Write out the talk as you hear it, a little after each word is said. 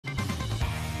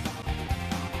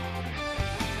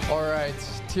All right,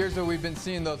 Tirza, we've been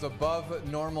seeing those above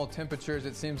normal temperatures,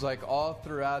 it seems like all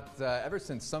throughout, ever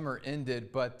since summer ended,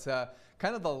 but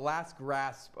kind of the last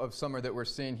grasp of summer that we're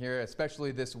seeing here,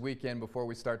 especially this weekend before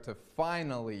we start to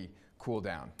finally cool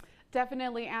down.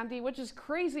 Definitely, Andy, which is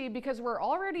crazy because we're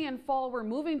already in fall. We're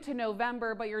moving to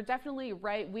November, but you're definitely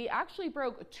right. We actually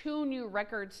broke 2 new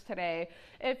records today,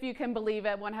 if you can believe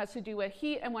it. One has to do with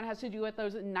heat and one has to do with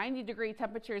those 90-degree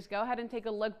temperatures. Go ahead and take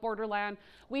a look, Borderland.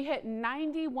 We hit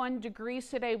 91 degrees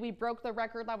today. We broke the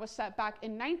record that was set back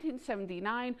in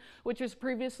 1979, which was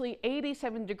previously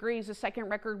 87 degrees. The second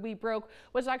record we broke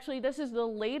was actually, this is the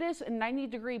latest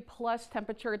 90-degree plus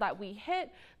temperature that we hit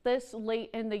this late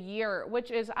in the year, which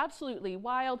is absolutely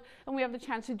wild. And we have the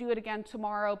chance to do it again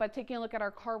tomorrow. But taking a look at our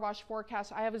car wash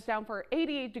forecast, I have us down for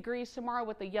 88 degrees tomorrow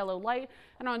with the yellow light.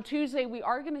 And on Tuesday, we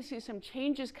are going to see some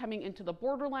changes coming into the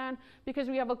borderland because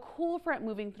we have a cool front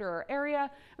moving through our area.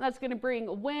 And that's going to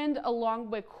bring wind along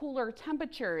with cooler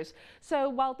temperatures. So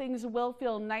while things will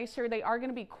feel nicer, they are going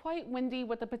to be quite windy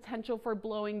with the potential for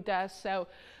blowing dust. So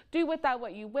do with that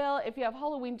what you will. If you have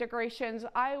Halloween decorations,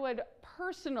 I would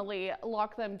personally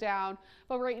lock them down.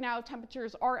 But right now,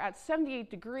 temperatures are at 78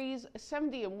 degrees,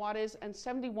 70 in Juarez, and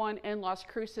 71 in Las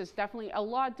Cruces. Definitely a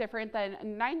lot different than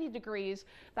 90 degrees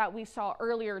that we saw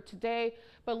earlier today.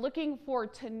 But looking for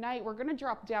tonight, we're going to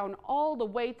drop down all the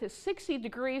way to 60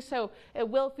 degrees. So it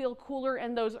will feel cooler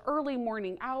in those early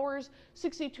morning hours.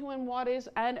 62 in Juarez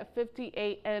and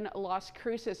 58 in Las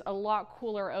Cruces. A lot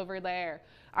cooler over there.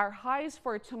 Our highs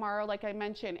for tomorrow, like I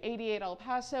mentioned, 88 El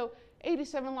Paso,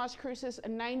 87 Las Cruces,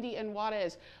 and 90 in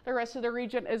Juarez. The rest of the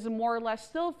region is more or less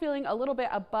still feeling a little bit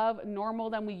above normal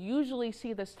than we usually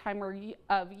see this time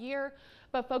of year.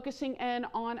 But focusing in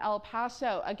on El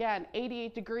Paso, again,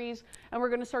 88 degrees, and we're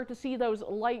going to start to see those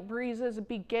light breezes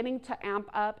beginning to amp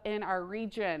up in our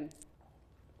region.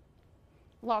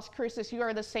 Las Cruces, you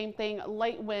are the same thing,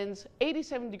 light winds,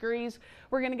 87 degrees.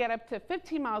 We're going to get up to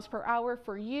 15 miles per hour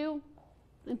for you.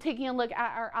 And taking a look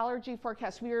at our allergy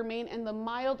forecast, we remain in the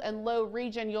mild and low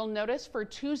region. You'll notice for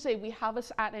Tuesday, we have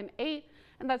us at an 8.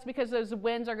 And that's because those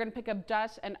winds are going to pick up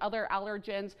dust and other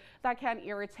allergens that can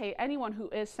irritate anyone who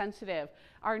is sensitive.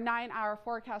 Our 9-hour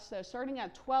forecast, though, starting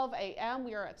at 12 a.m.,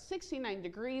 we are at 69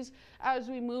 degrees. As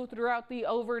we move throughout the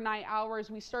overnight hours,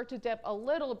 we start to dip a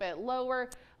little bit lower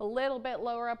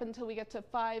up until we get to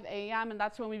 5 a.m. And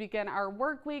that's when we begin our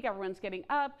work week. Everyone's getting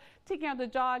up, taking out the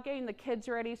dog, getting the kids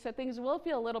ready. So things will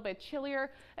feel a little bit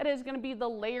chillier. It is going to be the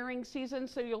layering season.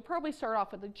 So you'll probably start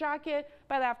off with a jacket.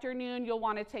 By the afternoon, you'll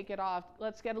want to take it off.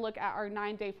 Let's get a look at our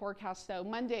 9-day forecast, though.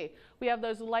 Monday, we have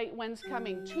those light winds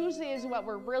coming. Tuesday is what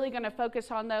we're really going to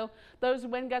focus on, though. Those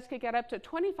wind gusts could get up to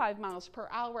 25 miles per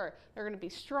hour. They're going to be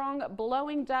strong,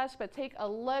 blowing dust, but take a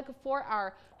look for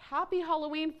our happy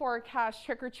Halloween forecast,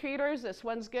 trick-or-treaters. This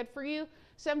one's good for you.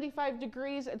 75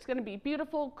 degrees. It's going to be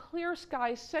beautiful, clear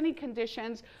skies, sunny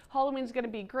conditions. Halloween's going to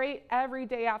be great every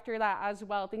day after that as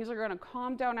well. Things are going to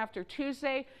calm down after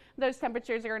Tuesday. Those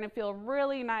temperatures are going to feel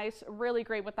really nice, really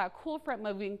great with that cool front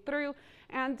moving through.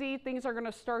 And things are going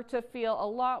to start to feel a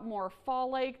lot more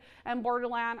fall-like. And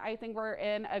Borderland, I think we're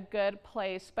in a good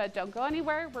place. But don't go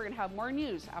anywhere. We're going to have more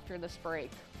news after this break.